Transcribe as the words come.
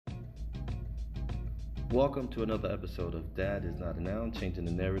Welcome to another episode of Dad is Not a Noun, changing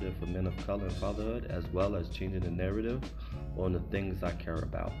the narrative for men of color and fatherhood, as well as changing the narrative on the things I care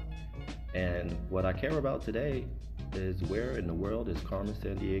about. And what I care about today is where in the world is Carmen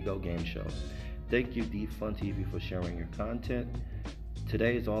Sandiego Game Show. Thank you, Defund TV, for sharing your content.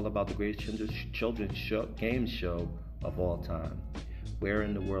 Today is all about the greatest children's game show of all time. Where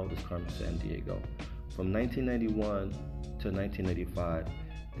in the world is Carmen Sandiego? From 1991 to 1985,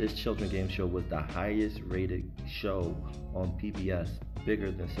 this children's game show was the highest rated show on PBS,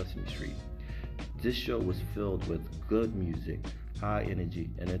 bigger than Sesame Street. This show was filled with good music, high energy,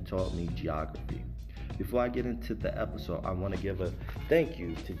 and it taught me geography. Before I get into the episode, I want to give a thank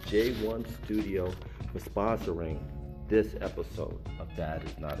you to J1 Studio for sponsoring this episode of Dad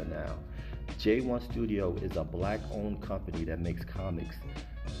is Not a Noun. J1 Studio is a black-owned company that makes comics,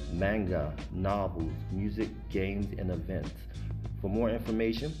 manga, novels, music, games, and events. For more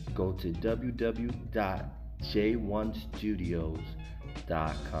information, go to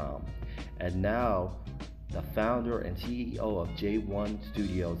www.j1studios.com. And now, the founder and CEO of J1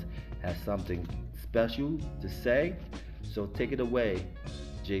 Studios has something special to say, so take it away,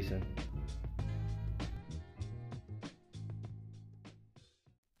 Jason.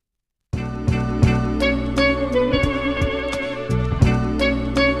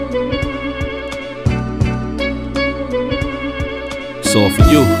 It's all for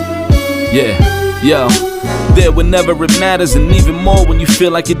you, yeah, yo. There whenever it matters, and even more when you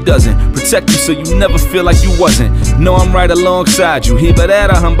feel like it doesn't. Protect you so you never feel like you wasn't. Know I'm right alongside you, either that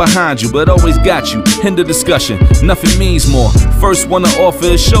or I'm behind you, but always got you. End of discussion, nothing means more. First one to offer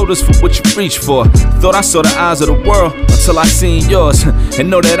is shoulders for what you reach for. Thought I saw the eyes of the world until I seen yours. And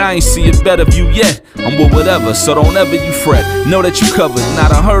know that I ain't see a better view yet. I'm with whatever, so don't ever you fret. Know that you covered,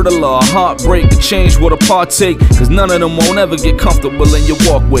 not a hurdle or a heartbreak to change what a partake. Cause none of them won't ever get comfortable in your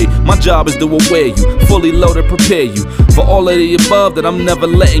walkway. My job is to aware you, fully loaded, prepare you for all of the above that I'm never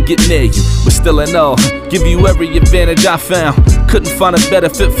letting get near you. But still in all, give you every advantage I found. Couldn't find a better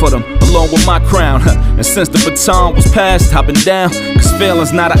fit for them, along with my crown. And since the baton was passed, I've been down. Cause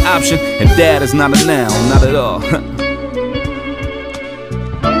failing's not an option, and dad is not a noun, not at all.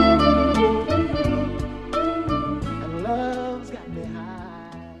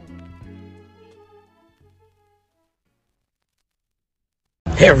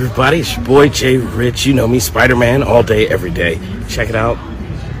 Hey everybody, it's your boy Jay Rich. You know me, Spider-Man, all day, every day. Check it out.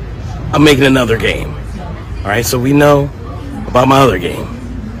 I'm making another game. Alright, so we know about my other game,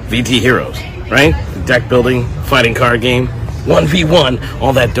 VT Heroes, right? Deck building, fighting card game, 1v1,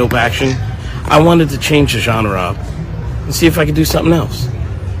 all that dope action. I wanted to change the genre up and see if I could do something else.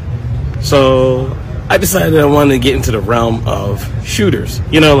 So I decided I wanted to get into the realm of shooters.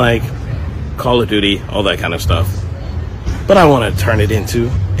 You know, like Call of Duty, all that kind of stuff. But I want to turn it into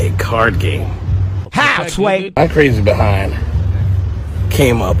a card game. How, Sway? My crazy behind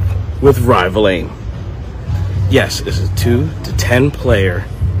came up with Rival Aim. Yes, it's a 2 to 10 player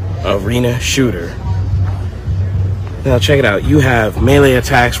arena shooter. Now check it out. You have melee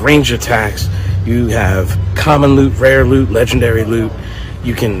attacks, range attacks. You have common loot, rare loot, legendary loot.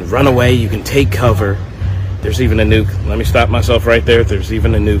 You can run away. You can take cover. There's even a nuke. Let me stop myself right there. There's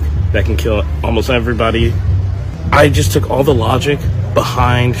even a nuke that can kill almost everybody. I just took all the logic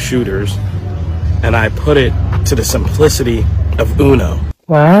behind shooters and I put it to the simplicity of Uno.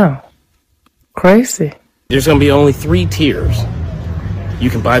 Wow. Crazy. There's going to be only 3 tiers. You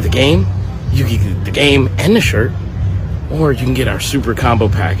can buy the game, you can get the game and the shirt, or you can get our super combo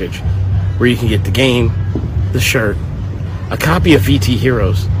package where you can get the game, the shirt, a copy of VT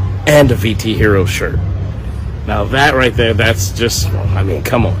Heroes, and a VT Heroes shirt. Now that right there, that's just, I mean,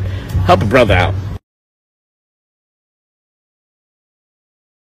 come on. Help a brother out.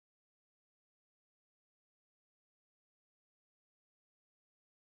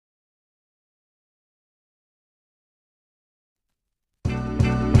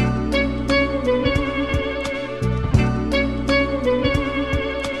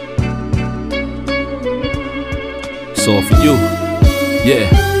 It's all for you, yeah,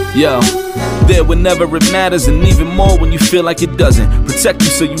 yo. There whenever it matters, and even more when you feel like it doesn't. Protect you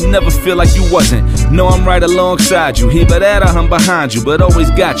so you never feel like you wasn't. Know I'm right alongside you, either that or I'm behind you, but always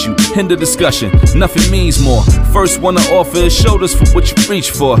got you. End of discussion, nothing means more. First one to offer is shoulders for what you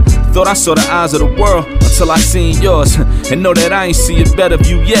reach for. Thought I saw the eyes of the world until I seen yours. And know that I ain't see a better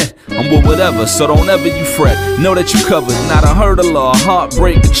view yet. I'm with whatever, so don't ever you fret. Know that you covered, not a hurdle or a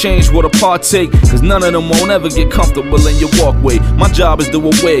heartbreak to change what a partake. Cause none of them won't ever get comfortable in your walkway. My job is to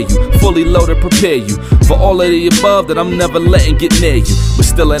aware you, fully loaded, to prepare you for all of the above that I'm never letting get near you. But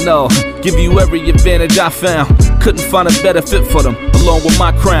still in all, give you every advantage I found. Couldn't find a better fit for them, along with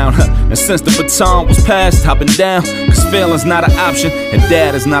my crown. And since the baton was passed, hopping down, cause failing's not an option, and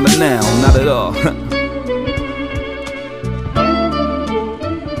dad is not a noun, not at all.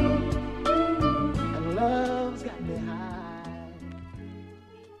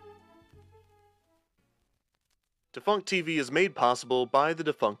 Defunct TV is made possible by the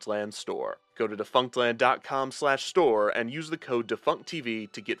Defunctland Store. Go to defunctland.com/store and use the code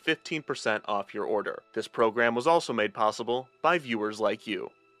DefunctTV to get 15% off your order. This program was also made possible by viewers like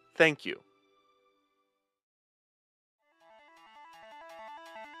you. Thank you.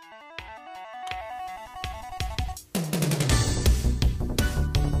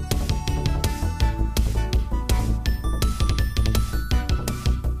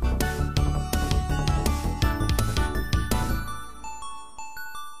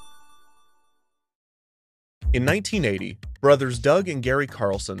 In 1980, brothers Doug and Gary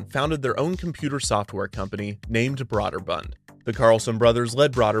Carlson founded their own computer software company named Broderbund. The Carlson brothers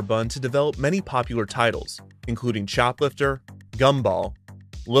led Broderbund to develop many popular titles, including Choplifter, Gumball,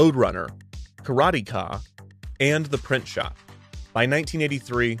 Lode Runner, Karate Ka, and The Print Shop. By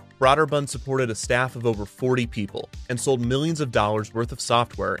 1983, Broderbund supported a staff of over 40 people and sold millions of dollars worth of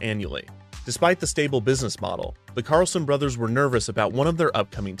software annually. Despite the stable business model, the Carlson brothers were nervous about one of their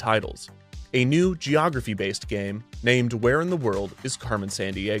upcoming titles, a new geography-based game named Where in the World is Carmen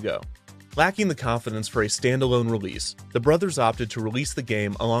Sandiego. Lacking the confidence for a standalone release, the brothers opted to release the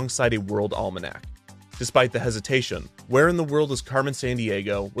game alongside a World Almanac. Despite the hesitation, Where in the World is Carmen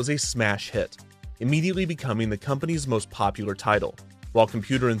Sandiego was a smash hit, immediately becoming the company's most popular title. While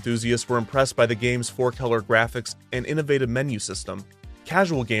computer enthusiasts were impressed by the game's 4-color graphics and innovative menu system,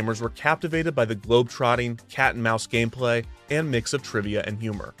 casual gamers were captivated by the globe-trotting, cat-and-mouse gameplay and mix of trivia and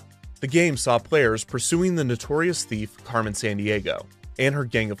humor. The game saw players pursuing the notorious thief Carmen Sandiego and her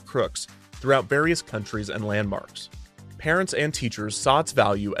gang of crooks throughout various countries and landmarks. Parents and teachers saw its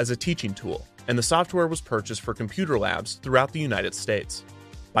value as a teaching tool, and the software was purchased for computer labs throughout the United States.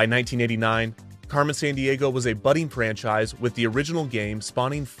 By 1989, Carmen Sandiego was a budding franchise with the original game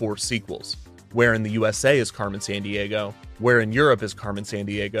spawning 4 sequels. Where in the USA is Carmen Sandiego, Where in Europe is Carmen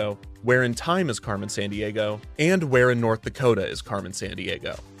Sandiego, Where in Time is Carmen Sandiego, and Where in North Dakota is Carmen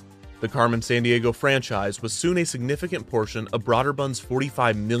Sandiego. The Carmen Sandiego franchise was soon a significant portion of Broderbund's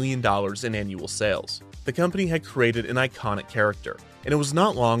 $45 million in annual sales. The company had created an iconic character, and it was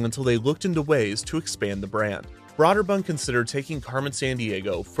not long until they looked into ways to expand the brand. Broderbund considered taking Carmen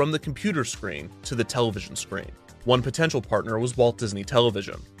Sandiego from the computer screen to the television screen. One potential partner was Walt Disney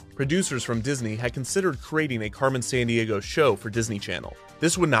Television. Producers from Disney had considered creating a Carmen Sandiego show for Disney Channel.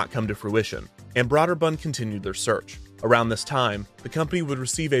 This would not come to fruition, and Broderbund continued their search. Around this time, the company would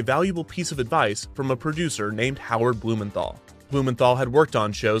receive a valuable piece of advice from a producer named Howard Blumenthal. Blumenthal had worked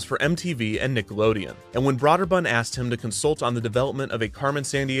on shows for MTV and Nickelodeon, and when Broderbund asked him to consult on the development of a Carmen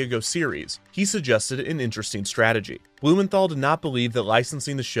Sandiego series, he suggested an interesting strategy. Blumenthal did not believe that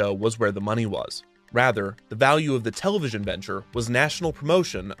licensing the show was where the money was. Rather, the value of the television venture was national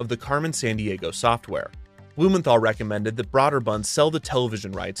promotion of the Carmen Sandiego software. Blumenthal recommended that Broderbund sell the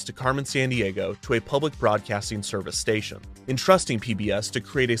television rights to Carmen Sandiego to a public broadcasting service station, entrusting PBS to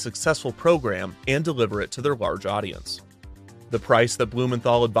create a successful program and deliver it to their large audience. The price that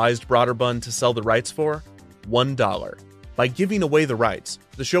Blumenthal advised Broderbund to sell the rights for? $1. By giving away the rights,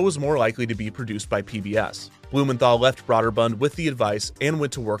 the show was more likely to be produced by PBS. Blumenthal left Broderbund with the advice and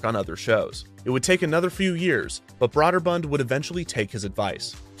went to work on other shows. It would take another few years, but Broderbund would eventually take his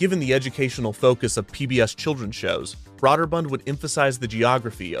advice. Given the educational focus of PBS children's shows, Broderbund would emphasize the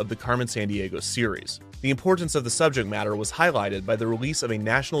geography of the Carmen Sandiego series. The importance of the subject matter was highlighted by the release of a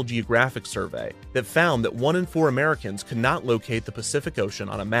National Geographic survey that found that 1 in 4 Americans could not locate the Pacific Ocean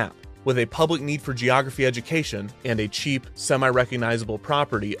on a map. With a public need for geography education and a cheap, semi-recognizable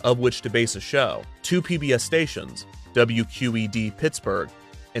property of which to base a show, 2 PBS stations, WQED Pittsburgh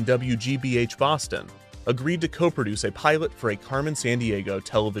and WGBH Boston, agreed to co-produce a pilot for a Carmen Sandiego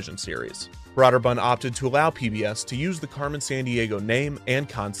television series. Broderbund opted to allow PBS to use the Carmen Sandiego name and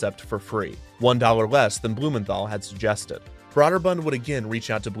concept for free, $1 less than Blumenthal had suggested. Broderbund would again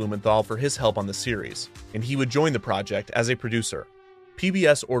reach out to Blumenthal for his help on the series, and he would join the project as a producer.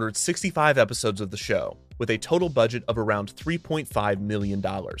 PBS ordered 65 episodes of the show, with a total budget of around $3.5 million.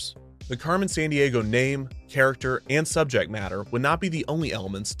 The Carmen Sandiego name, character, and subject matter would not be the only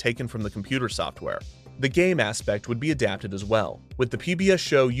elements taken from the computer software. The game aspect would be adapted as well, with the PBS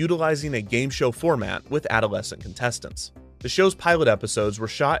show utilizing a game show format with adolescent contestants. The show's pilot episodes were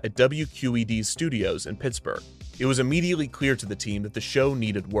shot at WQED's studios in Pittsburgh. It was immediately clear to the team that the show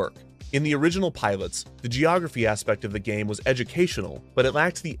needed work. In the original pilots, the geography aspect of the game was educational, but it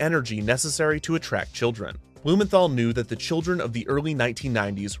lacked the energy necessary to attract children. Blumenthal knew that the children of the early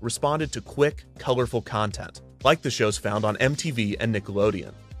 1990s responded to quick, colorful content, like the shows found on MTV and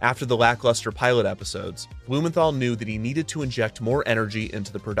Nickelodeon. After the lackluster pilot episodes, Blumenthal knew that he needed to inject more energy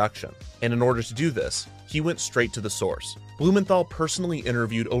into the production, and in order to do this, he went straight to the source. Blumenthal personally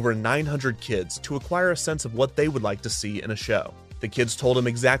interviewed over 900 kids to acquire a sense of what they would like to see in a show. The kids told him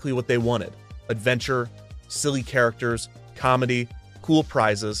exactly what they wanted: adventure, silly characters, comedy, cool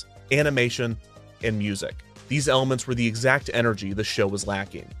prizes, animation, and music. These elements were the exact energy the show was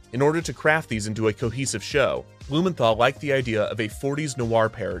lacking. In order to craft these into a cohesive show, Blumenthal liked the idea of a 40s noir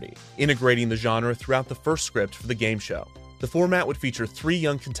parody, integrating the genre throughout the first script for the game show. The format would feature 3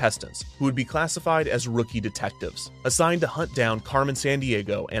 young contestants who would be classified as rookie detectives, assigned to hunt down Carmen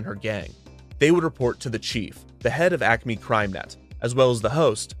Sandiego and her gang. They would report to the chief, the head of Acme CrimeNet, as well as the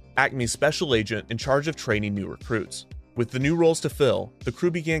host, Acme's special agent in charge of training new recruits. With the new roles to fill, the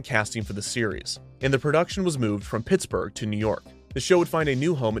crew began casting for the series, and the production was moved from Pittsburgh to New York. The show would find a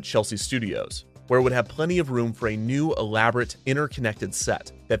new home at Chelsea Studios, where it would have plenty of room for a new, elaborate, interconnected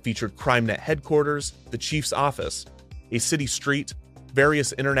set that featured CrimeNet headquarters, the chief's office, a city street,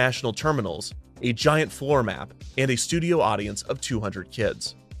 various international terminals, a giant floor map, and a studio audience of 200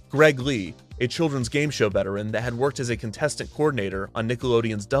 kids. Greg Lee, a children's game show veteran that had worked as a contestant coordinator on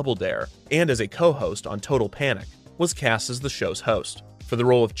Nickelodeon's Double Dare and as a co-host on Total Panic, was cast as the show's host. For the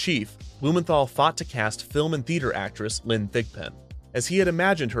role of Chief, Blumenthal fought to cast film and theater actress Lynn Thigpen, as he had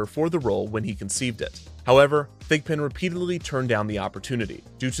imagined her for the role when he conceived it. However, Thigpen repeatedly turned down the opportunity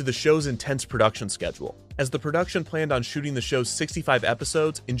due to the show's intense production schedule, as the production planned on shooting the show's 65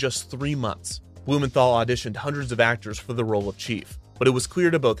 episodes in just 3 months. Blumenthal auditioned hundreds of actors for the role of Chief, but it was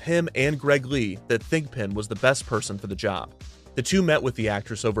clear to both him and Greg Lee that Thigpen was the best person for the job. The two met with the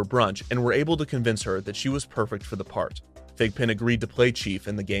actress over brunch and were able to convince her that she was perfect for the part. Thigpen agreed to play Chief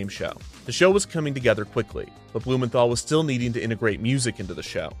in the game show. The show was coming together quickly, but Blumenthal was still needing to integrate music into the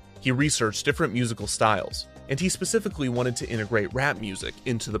show. He researched different musical styles, and he specifically wanted to integrate rap music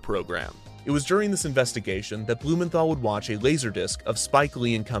into the program. It was during this investigation that Blumenthal would watch a laserdisc of Spike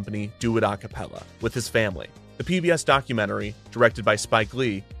Lee and Company do it a cappella with his family. The PBS documentary, directed by Spike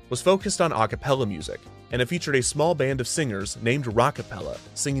Lee, was focused on a cappella music, and it featured a small band of singers named Rockapella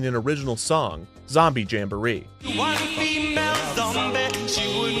singing an original song, Zombie Jamboree. One female zombie, she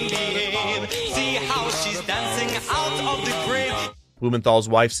wouldn't behave. See how she's dancing out of the grave. Blumenthal's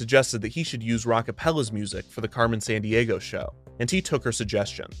wife suggested that he should use Rockapella's music for the Carmen Sandiego show, and he took her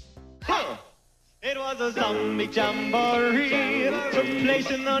suggestion. It was a zombie jamboree, took place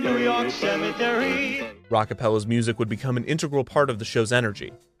in the New York cemetery. Rockapella's music would become an integral part of the show's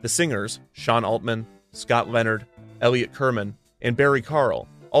energy. The singers, Sean Altman, Scott Leonard, Elliot Kerman, and Barry Carl,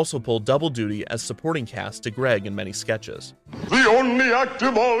 also pulled double duty as supporting cast to Greg in many sketches. The only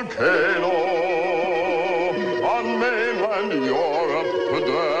active volcano on mainland Europe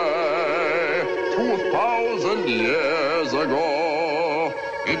today, 2,000 years ago.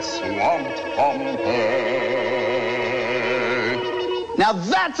 It swamped Pompeii. Now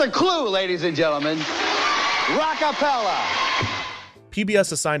that's a clue, ladies and gentlemen. Rockapella.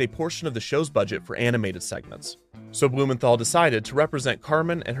 PBS assigned a portion of the show's budget for animated segments, so Blumenthal decided to represent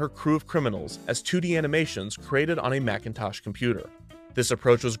Carmen and her crew of criminals as 2D animations created on a Macintosh computer. This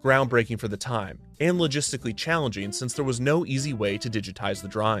approach was groundbreaking for the time, and logistically challenging since there was no easy way to digitize the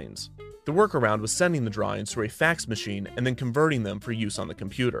drawings. The workaround was sending the drawings through a fax machine and then converting them for use on the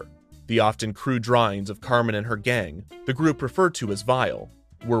computer. The often crude drawings of Carmen and her gang, the group referred to as Vile,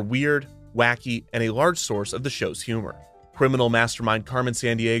 were weird, wacky, and a large source of the show's humor. Criminal mastermind Carmen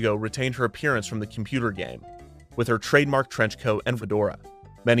Sandiego retained her appearance from the computer game, with her trademark trench coat and fedora.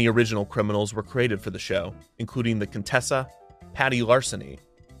 Many original criminals were created for the show, including the Contessa, Patty Larceny,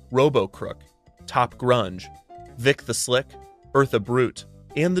 Robo Crook, Top Grunge, Vic the Slick, Eartha Brute,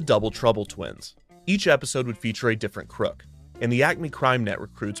 and the Double Trouble twins. Each episode would feature a different crook, and the Acme CrimeNet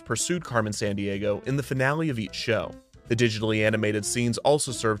recruits pursued Carmen Sandiego in the finale of each show. The digitally animated scenes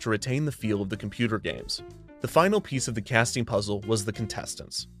also served to retain the feel of the computer games. The final piece of the casting puzzle was the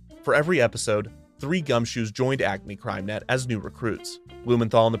contestants. For every episode, 3 gumshoes joined Acme CrimeNet as new recruits.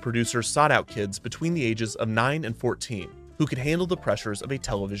 Blumenthal and the producers sought out kids between the ages of 9 and 14 who could handle the pressures of a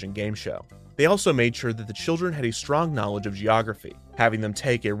television game show. They also made sure that the children had a strong knowledge of geography, having them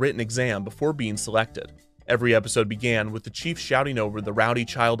take a written exam before being selected. Every episode began with the chief shouting over the rowdy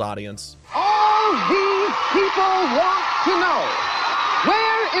child audience, All these people want to know,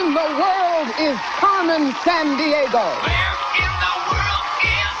 where in the world is Carmen Sandiego?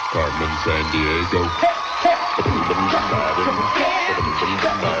 Carmen Sandiego.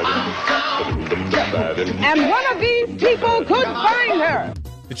 And one of these people could find her.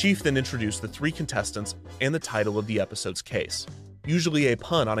 The chief then introduced the 3 contestants and the title of the episode's case, usually a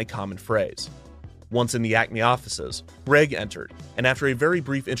pun on a common phrase. Once in the Acme offices, Greg entered, and after a very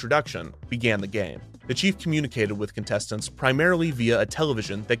brief introduction, began the game. The chief communicated with contestants primarily via a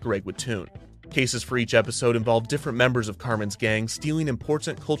television that Greg would tune. Cases for each episode involved different members of Carmen's gang stealing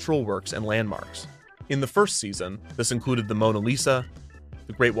important cultural works and landmarks. In the first season, this included the Mona Lisa,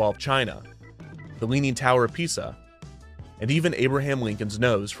 the Great Wall of China, the Leaning Tower of Pisa, and even Abraham Lincoln's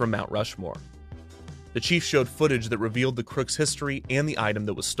nose from Mount Rushmore. The chief showed footage that revealed the crook's history and the item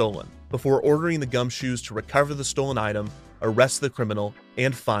that was stolen, before ordering the gumshoes to recover the stolen item, arrest the criminal,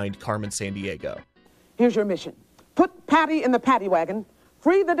 and find Carmen Sandiego. Here's your mission. Put Patty in the paddy wagon,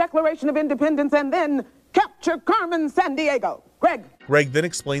 free the Declaration of Independence, and then capture Carmen Sandiego. Greg. Greg then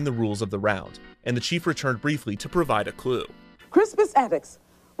explained the rules of the round, and the chief returned briefly to provide a clue. Crispus Attucks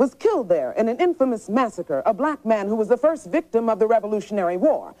was killed there in an infamous massacre, a black man who was the first victim of the Revolutionary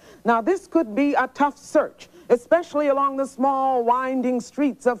War. Now, this could be a tough search, especially along the small, winding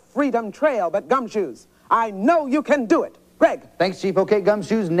streets of Freedom Trail, but Gumshoes, I know you can do it. Greg. Thanks, Chief. Okay,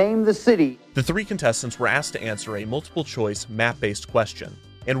 Gumshoes, name the city. The 3 contestants were asked to answer a multiple-choice, map-based question,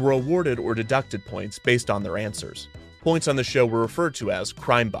 and were awarded or deducted points based on their answers. Points on the show were referred to as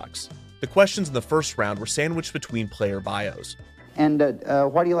crime bucks. The questions in the first round were sandwiched between player bios. And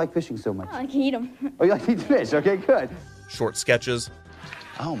why do you like fishing so much? I can eat them. Oh, you like to eat fish? Okay, good. Short sketches.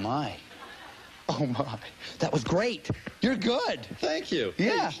 Oh, my. Oh, my. That was great. You're good. Thank you.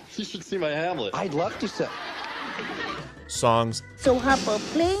 Yeah. Hey, you should see my Hamlet. I'd love to see. Songs. So hop a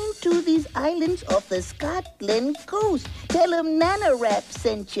plane to these islands off the Scotland coast. Tell them Nana Rap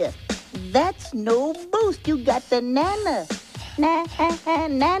sent you. That's no boost. You got the Nana.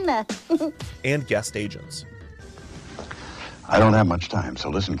 Nana. And guest agents. I don't have much time, so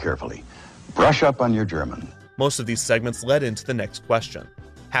listen carefully. Brush up on your German. Most of these segments led into the next question.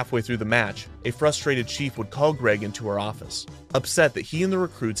 Halfway through the match, a frustrated chief would call Greg into her office, upset that he and the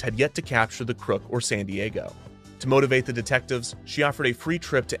recruits had yet to capture the crook or Sandiego. To motivate the detectives, she offered a free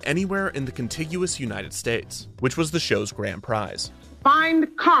trip to anywhere in the contiguous United States, which was the show's grand prize.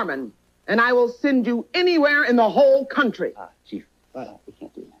 Find Carmen, and I will send you anywhere in the whole country. Chief, we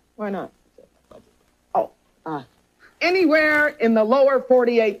can't do that. Why not? Anywhere in the lower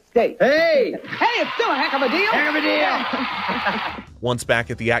 48 states. Hey! Hey, it's still a heck of a deal. Heck of a deal! Once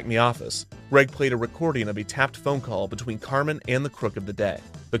back at the Acme office, Greg played a recording of a tapped phone call between Carmen and the crook of the day.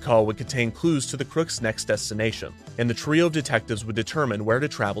 The call would contain clues to the crook's next destination, and the trio of detectives would determine where to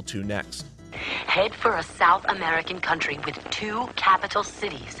travel to next. Head for a South American country with 2 capital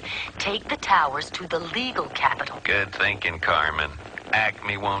cities. Take the towers to the legal capital. Good thinking, Carmen.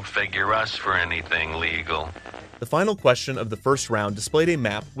 Acme won't figure us for anything legal. The final question of the first round displayed a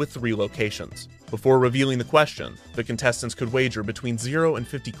map with 3 locations. Before revealing the question, the contestants could wager between 0 and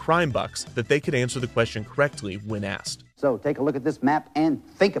 50 crime bucks that they could answer the question correctly when asked. So take a look at this map and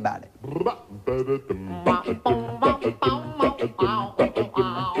think about it.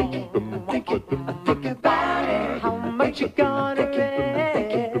 How much you gonna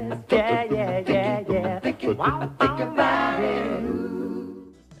rest? Yeah. Think about it.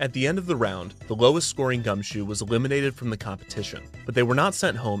 At the end of the round, the lowest scoring gumshoe was eliminated from the competition, but they were not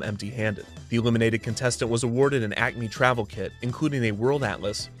sent home empty-handed. The eliminated contestant was awarded an Acme travel kit, including a World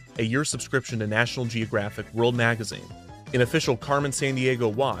Atlas, a year subscription to National Geographic World Magazine, an official Carmen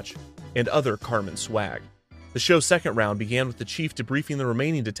Sandiego watch, and other Carmen swag. The show's second round began with the chief debriefing the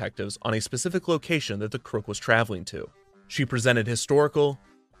remaining detectives on a specific location that the crook was traveling to. She presented historical,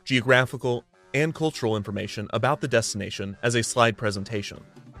 geographical, and cultural information about the destination as a slide presentation.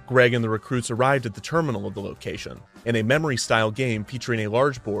 Greg and the recruits arrived at the terminal of the location, and a memory-style game featuring a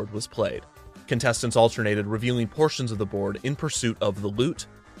large board was played. Contestants alternated revealing portions of the board in pursuit of the loot,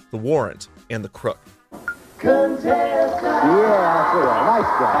 the warrant, and the crook. Yeah, nice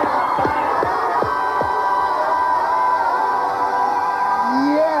job.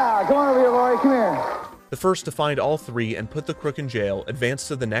 Yeah, come on over here, Lori, come here. The first to find all 3 and put the crook in jail advanced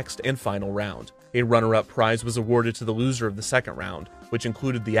to the next and final round. A runner-up prize was awarded to the loser of the second round, which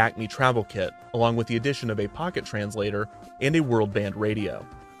included the Acme travel kit, along with the addition of a pocket translator and a world band radio.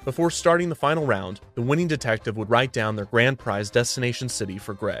 Before starting the final round, the winning detective would write down their grand prize destination city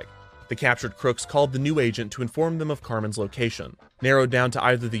for Greg. The captured crooks called the new agent to inform them of Carmen's location, narrowed down to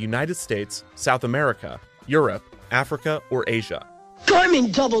either the United States, South America, Europe, Africa, or Asia.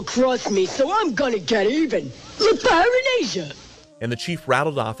 Carmen double-crossed me, so I'm gonna get even. Look for her in Asia. And the chief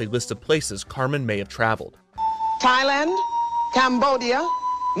rattled off a list of places Carmen may have traveled. Thailand, Cambodia,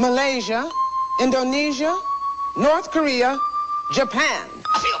 Malaysia, Indonesia, North Korea, Japan.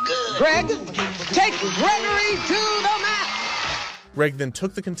 I feel good. Greg, take Gregory to the map. Greg then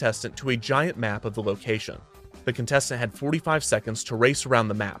took the contestant to a giant map of the location. The contestant had 45 seconds to race around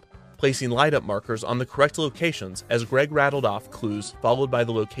the map, placing light-up markers on the correct locations as Greg rattled off clues followed by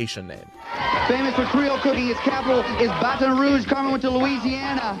the location name. Famous for Creole cooking, its capital is Baton Rouge. Carmen went to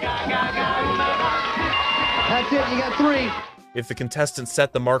Louisiana. That's it, you got 3. If the contestant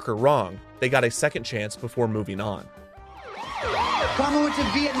set the marker wrong, they got a second chance before moving on. Carmen went to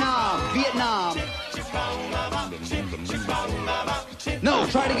Vietnam. No,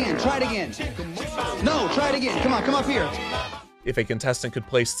 try it again. No, try it again. Come on, come up here. If a contestant could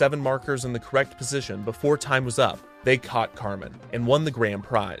place 7 markers in the correct position before time was up, they caught Carmen and won the grand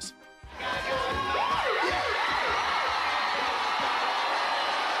prize.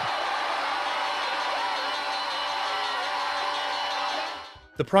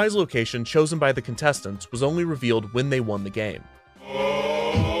 The prize location chosen by the contestants was only revealed when they won the game.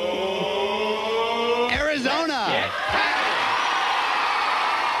 Arizona!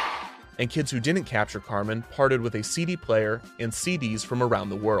 And kids who didn't capture Carmen parted with a CD player and CDs from around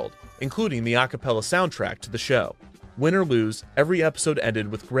the world, including the a cappella soundtrack to the show. Win or lose, every episode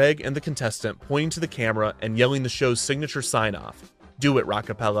ended with Greg and the contestant pointing to the camera and yelling the show's signature sign-off, "Do it,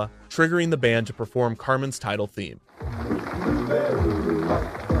 Rockapella," triggering the band to perform Carmen's title theme.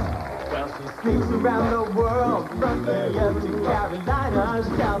 Around the world, from Virginia to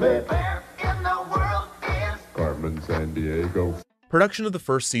Carolina, tell me where in the world is Carmen Sandiego. Production of the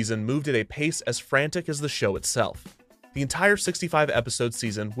first season moved at a pace as frantic as the show itself. The entire 65-episode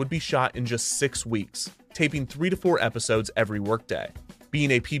season would be shot in just 6 weeks, taping 3 to 4 episodes every workday.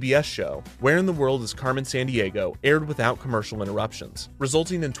 Being a PBS show, Where in the World is Carmen Sandiego aired without commercial interruptions,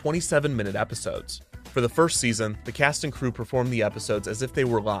 resulting in 27-minute episodes. For the first season, the cast and crew performed the episodes as if they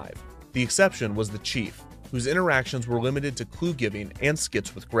were live. The exception was the Chief, whose interactions were limited to clue giving and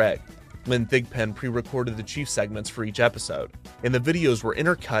skits with Greg. Lynn Thigpen pre-recorded the Chief segments for each episode, and the videos were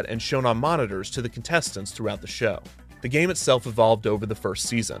intercut and shown on monitors to the contestants throughout the show. The game itself evolved over the first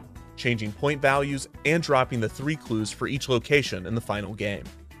season, changing point values and dropping the 3 clues for each location in the final game.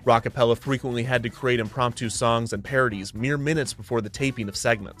 Rockapella frequently had to create impromptu songs and parodies mere minutes before the taping of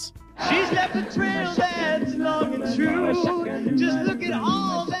segments. She's left a trail that's long and true. Just look at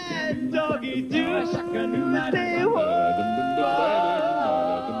all that doggy do. Say, whoa,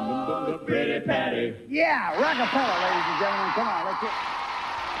 pretty Patty. Yeah, Rockapella, ladies and gentlemen. Come on, let's get...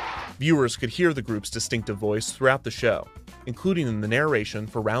 Viewers could hear the group's distinctive voice throughout the show, including in the narration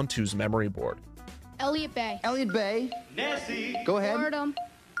for Round 2's memory board. Elliot Bay. Elliot Bay. Nessie. Go ahead. Boredom.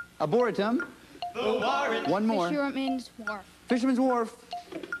 Arboretum. The Warren. One more. Fisherman's Wharf. Fisherman's Wharf.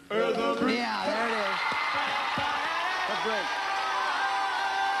 The Yeah, there it is. That's great.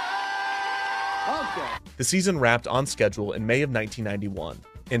 Okay. The season wrapped on schedule in May of 1991,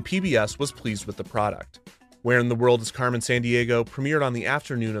 and PBS was pleased with the product. Where in the World is Carmen Sandiego premiered on the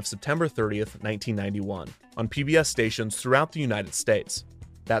afternoon of September 30th, 1991, on PBS stations throughout the United States.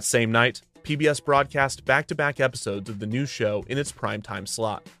 That same night, PBS broadcast back-to-back episodes of the new show in its primetime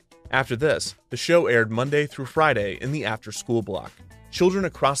slot. After this, the show aired Monday through Friday in the after-school block. Children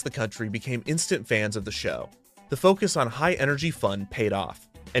across the country became instant fans of the show. The focus on high-energy fun paid off,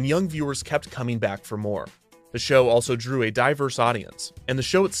 and young viewers kept coming back for more. The show also drew a diverse audience, and the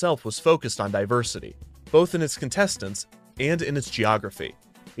show itself was focused on diversity, both in its contestants and in its geography.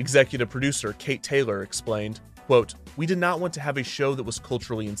 Executive producer Kate Taylor explained, quote, "We did not want to have a show that was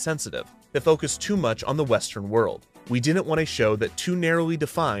culturally insensitive, that focused too much on the Western world. We didn't want a show that too narrowly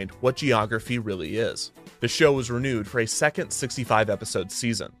defined what geography really is." The show was renewed for a second 65-episode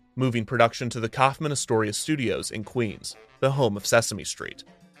season, moving production to the Kaufman Astoria Studios in Queens, the home of Sesame Street.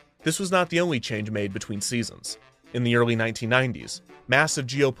 This was not the only change made between seasons. In the early 1990s, massive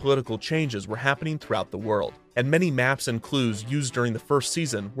geopolitical changes were happening throughout the world, and many maps and clues used during the first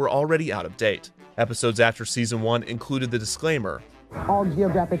season were already out of date. Episodes after Season 1 included the disclaimer, All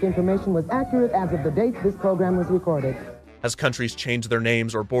geographic information was accurate as of the date this program was recorded. As countries changed their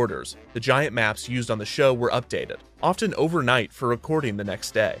names or borders, the giant maps used on the show were updated, often overnight for recording the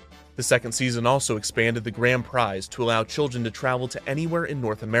next day. The second season also expanded the grand prize to allow children to travel to anywhere in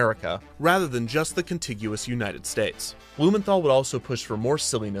North America, rather than just the contiguous United States. Blumenthal would also push for more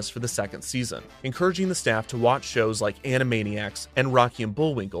silliness for the second season, encouraging the staff to watch shows like Animaniacs and Rocky and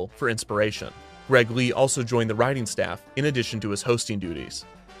Bullwinkle for inspiration. Greg Lee also joined the writing staff, in addition to his hosting duties.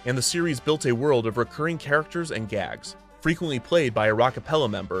 And the series built a world of recurring characters and gags, frequently played by a Rockapella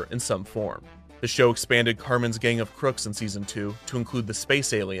member in some form. The show expanded Carmen's gang of crooks in Season 2 to include the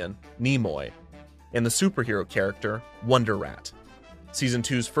space alien, Nimoy, and the superhero character, Wonder Rat. Season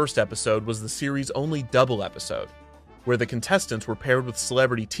 2's first episode was the series' only double episode, where the contestants were paired with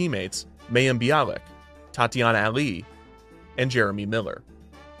celebrity teammates Mayim Bialik, Tatiana Ali, and Jeremy Miller.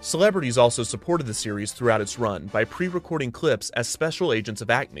 Celebrities also supported the series throughout its run by pre-recording clips as special agents of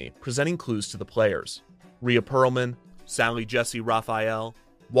Acme presenting clues to the players. Rhea Perlman, Sally Jesse Raphael,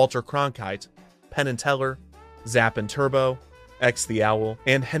 Walter Cronkite, Penn and Teller, Zapp and Turbo, X the Owl,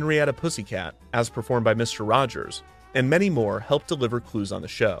 and Henrietta Pussycat, as performed by Mr. Rogers, and many more helped deliver clues on the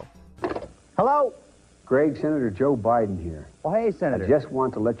show. Hello? Greg, Senator Joe Biden here. Oh, hey, Senator. I just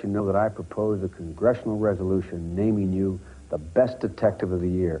want to let you know that I propose a congressional resolution naming you the best detective of the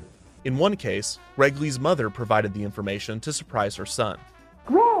year. In one case, Greg Lee's mother provided the information to surprise her son.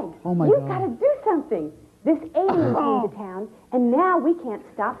 Greg, Oh you've got to do something. This alien came to town, and now we can't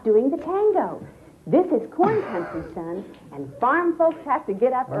stop doing the tango. This is corn country, son, and farm folks have to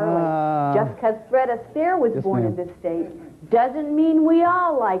get up early. Just because Fred Astaire was born in this state doesn't mean we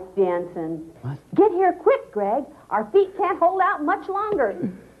all like dancing. Get here quick, Greg. Our feet can't hold out much longer.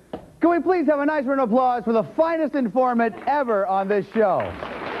 Can we please have a nice round of applause for the finest informant ever on this show?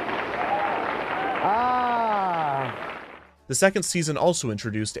 The second season also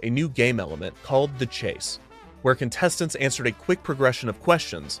introduced a new game element called The Chase, where contestants answered a quick progression of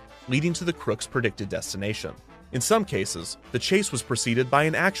questions leading to the crook's predicted destination. In some cases, the chase was preceded by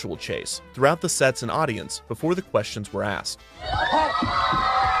an actual chase throughout the sets and audience before the questions were asked.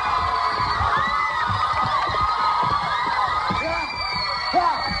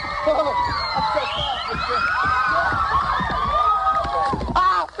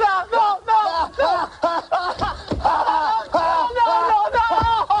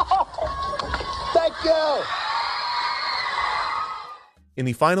 In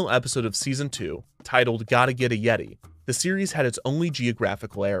the final episode of Season 2, titled Gotta Get a Yeti, the series had its only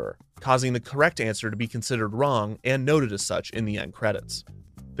geographical error, causing the correct answer to be considered wrong and noted as such in the end credits.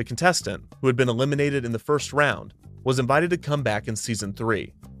 The contestant, who had been eliminated in the first round, was invited to come back in Season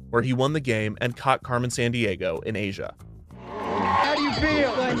 3, where he won the game and caught Carmen Sandiego in Asia. How do you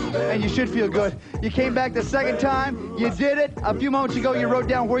feel? And you should feel good. You came back the second time. You did it. A few moments ago, you wrote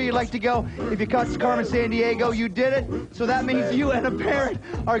down where you'd like to go. If you caught Carmen Sandiego, you did it. So that means you and a parent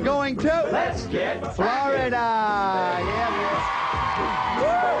are going to... Let's get Florida.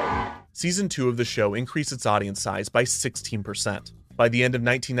 Yeah, Season 2 of the show increased its audience size by 16%. By the end of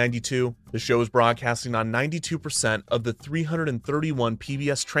 1992, the show was broadcasting on 92% of the 331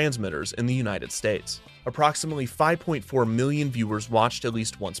 PBS transmitters in the United States. Approximately 5.4 million viewers watched at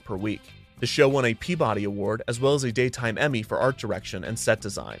least once per week. The show won a Peabody Award as well as a Daytime Emmy for art direction and set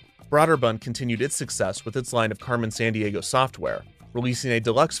design. Broderbund continued its success with its line of Carmen Sandiego software, releasing a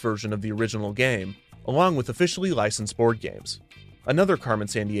deluxe version of the original game, along with officially licensed board games. Another Carmen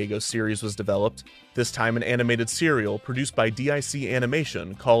Sandiego series was developed, this time an animated serial produced by DIC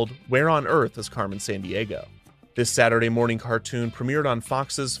Animation called Where on Earth is Carmen Sandiego? This Saturday morning cartoon premiered on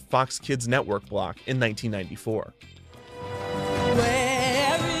Fox's Fox Kids Network block in 1994.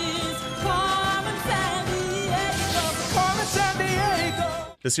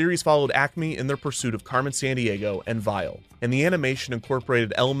 The series followed Acme in their pursuit of Carmen Sandiego and Vile, and the animation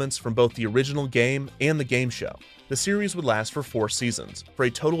incorporated elements from both the original game and the game show. The series would last for 4 seasons, for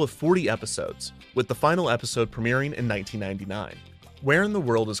a total of 40 episodes, with the final episode premiering in 1999. Where in the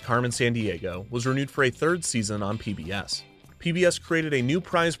World is Carmen Sandiego was renewed for a 3rd season on PBS. PBS created a new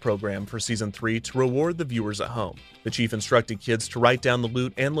prize program for Season 3 to reward the viewers at home. The chief instructed kids to write down the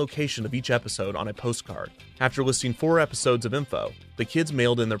loot and location of each episode on a postcard. After listing 4 episodes of info, the kids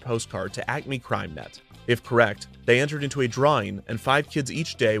mailed in their postcard to Acme CrimeNet. If correct, they entered into a drawing, and 5 kids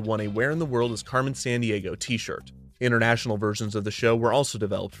each day won a Where in the World is Carmen Sandiego t-shirt. International versions of the show were also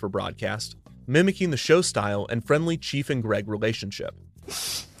developed for broadcast, mimicking the show style and friendly Chief and Greg relationship.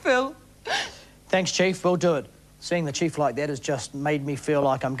 Phil. Thanks, Chief. We'll do it. Seeing the Chief like that has just made me feel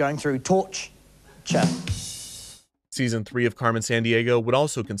like I'm going through torture. Season 3 of Carmen Sandiego would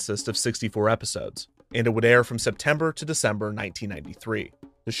also consist of 64 episodes, and it would air from September to December 1993.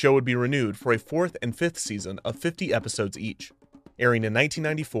 The show would be renewed for a 4th and 5th season of 50 episodes each, airing in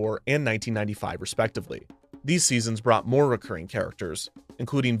 1994 and 1995 respectively. These seasons brought more recurring characters,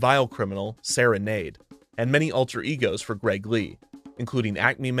 including Vile criminal Sarah Nade, and many alter egos for Greg Lee, including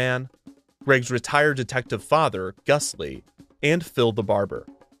Acme Man, Greg's retired detective father, Gus Lee, and Phil the Barber.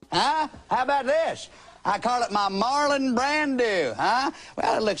 Huh? How about this? I call it my Marlin Brando, huh?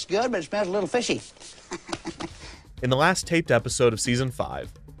 Well, it looks good, but it smells a little fishy. In the last taped episode of Season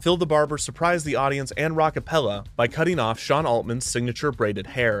 5, Phil the Barber surprised the audience and Rockapella by cutting off Sean Altman's signature braided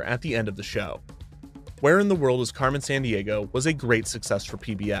hair at the end of the show. Where in the World is Carmen Sandiego was a great success for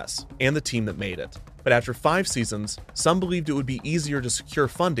PBS and the team that made it. But after 5 seasons, some believed it would be easier to secure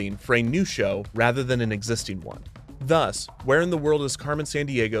funding for a new show rather than an existing one. Thus, Where in the World is Carmen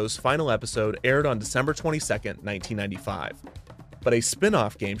Sandiego's final episode aired on December 22, 1995. But a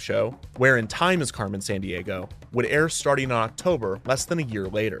spin-off game show, Where in Time is Carmen Sandiego, would air starting in October, less than a year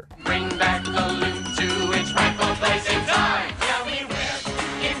later. Bring back the loot to its rightful place in time. Tell me where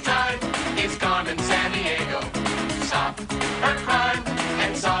in time is Carmen Sandiego. Stop her crime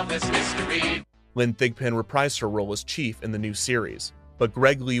and solve this mystery. Lynn Thigpen reprised her role as Chief in the new series, but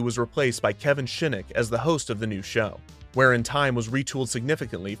Greg Lee was replaced by Kevin Shinnick as the host of the new show. Where in Time was retooled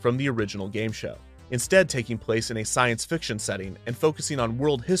significantly from the original game show, instead taking place in a science fiction setting and focusing on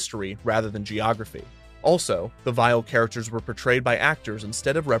world history rather than geography. Also, the vile characters were portrayed by actors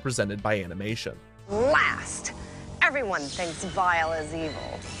instead of represented by animation. Last, everyone thinks vile is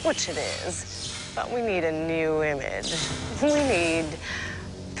evil, which it is, but we need a new image. We need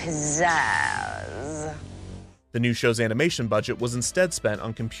pizzazz. The new show's animation budget was instead spent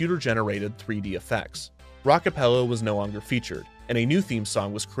on computer-generated 3D effects. Rockapella was no longer featured, and a new theme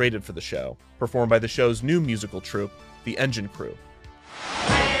song was created for the show, performed by the show's new musical troupe, the Engine Crew.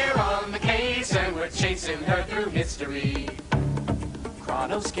 We're on the case and we're chasing her through history.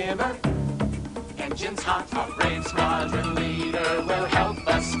 Chrono Skimmer, engine's hot, our brave squadron leader will help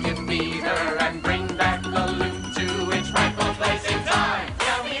us defeat her and bring back the loot to its rightful place in time.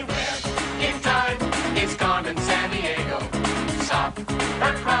 Tell me where in time is Carmen Sandiego. Stop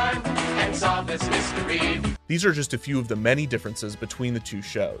her crime and solve this mystery. These are just a few of the many differences between the two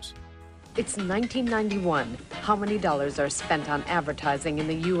shows. It's 1991. How many dollars are spent on advertising in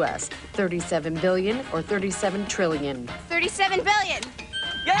the U.S.? 37 billion or 37 trillion? 37 billion.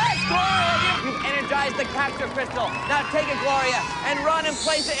 Yes, Gloria! You've energized the capture crystal. Now take it, Gloria, and run and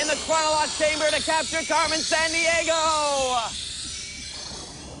place it in the Chronolock chamber to capture Carmen Sandiego!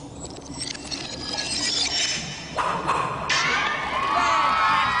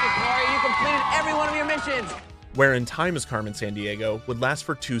 Fantastic, Gloria. You completed every one of your missions. Where in Time is Carmen Sandiego would last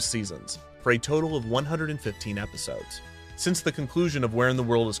for 2 seasons, for a total of 115 episodes. Since the conclusion of Where in the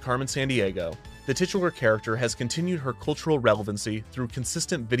World is Carmen Sandiego, the titular character has continued her cultural relevancy through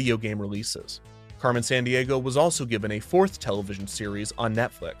consistent video game releases. Carmen Sandiego was also given a 4th television series on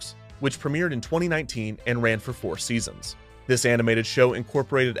Netflix, which premiered in 2019 and ran for 4 seasons. This animated show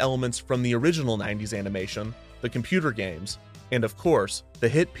incorporated elements from the original 90s animation, the computer games, and of course, the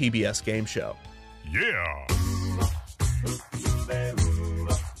hit PBS game show. Yeah!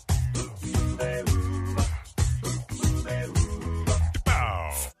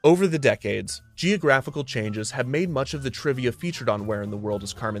 Over the decades, geographical changes have made much of the trivia featured on Where in the World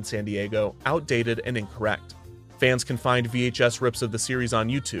is Carmen Sandiego outdated and incorrect. Fans can find VHS rips of the series on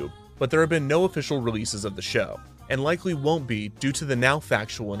YouTube, but there have been no official releases of the show, and likely won't be due to the now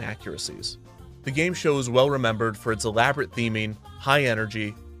factual inaccuracies. The game show is well remembered for its elaborate theming, high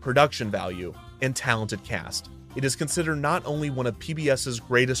energy, production value, and talented cast. It is considered not only one of PBS's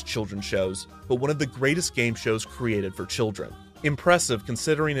greatest children's shows, but one of the greatest game shows created for children. Impressive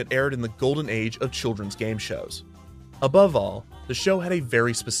considering it aired in the golden age of children's game shows. Above all, the show had a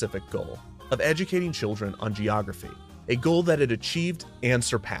very specific goal of educating children on geography, a goal that it achieved and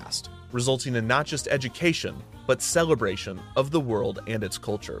surpassed, resulting in not just education, but celebration of the world and its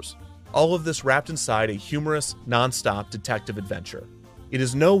cultures. All of this wrapped inside a humorous, non-stop detective adventure. It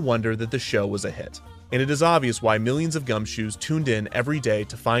is no wonder that the show was a hit, and it is obvious why millions of gumshoes tuned in every day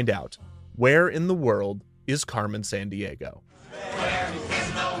to find out where in the world is Carmen Sandiego. Where in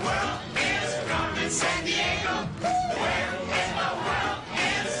the world is Carmen Sandiego? Where in the world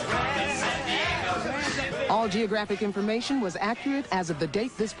is Carmen Sandiego? All geographic information was accurate as of the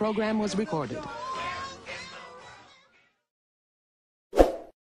date this program was recorded.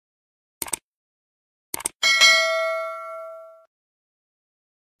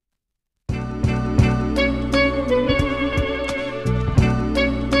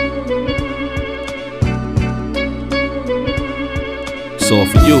 All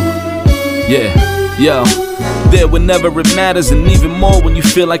for you, yeah, yo. There whenever it matters, and even more when you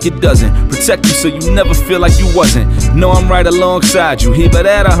feel like it doesn't. Protect you so you never feel like you wasn't. Know I'm right alongside you, here but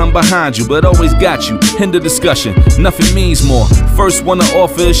that I'm behind you, but always got you. End of discussion, nothing means more. First one to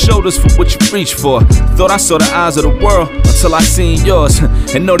offer is shoulders for what you reach for. Thought I saw the eyes of the world until I seen yours.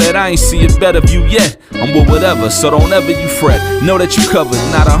 And know that I ain't see a better view yet. I'm with whatever, so don't ever you fret. Know that you covered,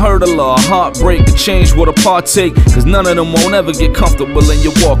 not a hurdle or a heartbreak. A change what a partake, cause none of them won't ever get comfortable in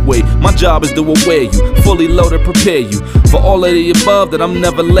your walkway. My job is to aware you, fully loaded, prepare you for all of the above that I'm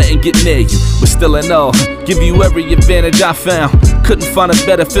never letting get near you. But still in all, give you every advantage I found. Couldn't find a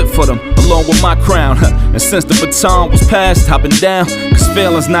better fit for them, along with my crown. And since the baton was passed, I've been down, cause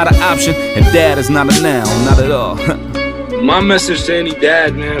failing's not an option, and dad is not a noun, not at all. My message to any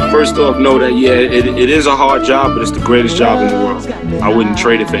dad, man, first off, know that, yeah, it is a hard job, but it's the greatest job in the world. I wouldn't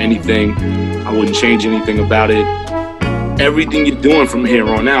trade it for anything. I wouldn't change anything about it. Everything you're doing from here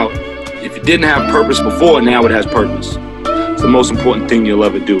on out, if it didn't have purpose before, now it has purpose. It's the most important thing you'll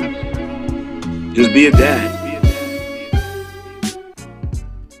ever do. Just be a dad.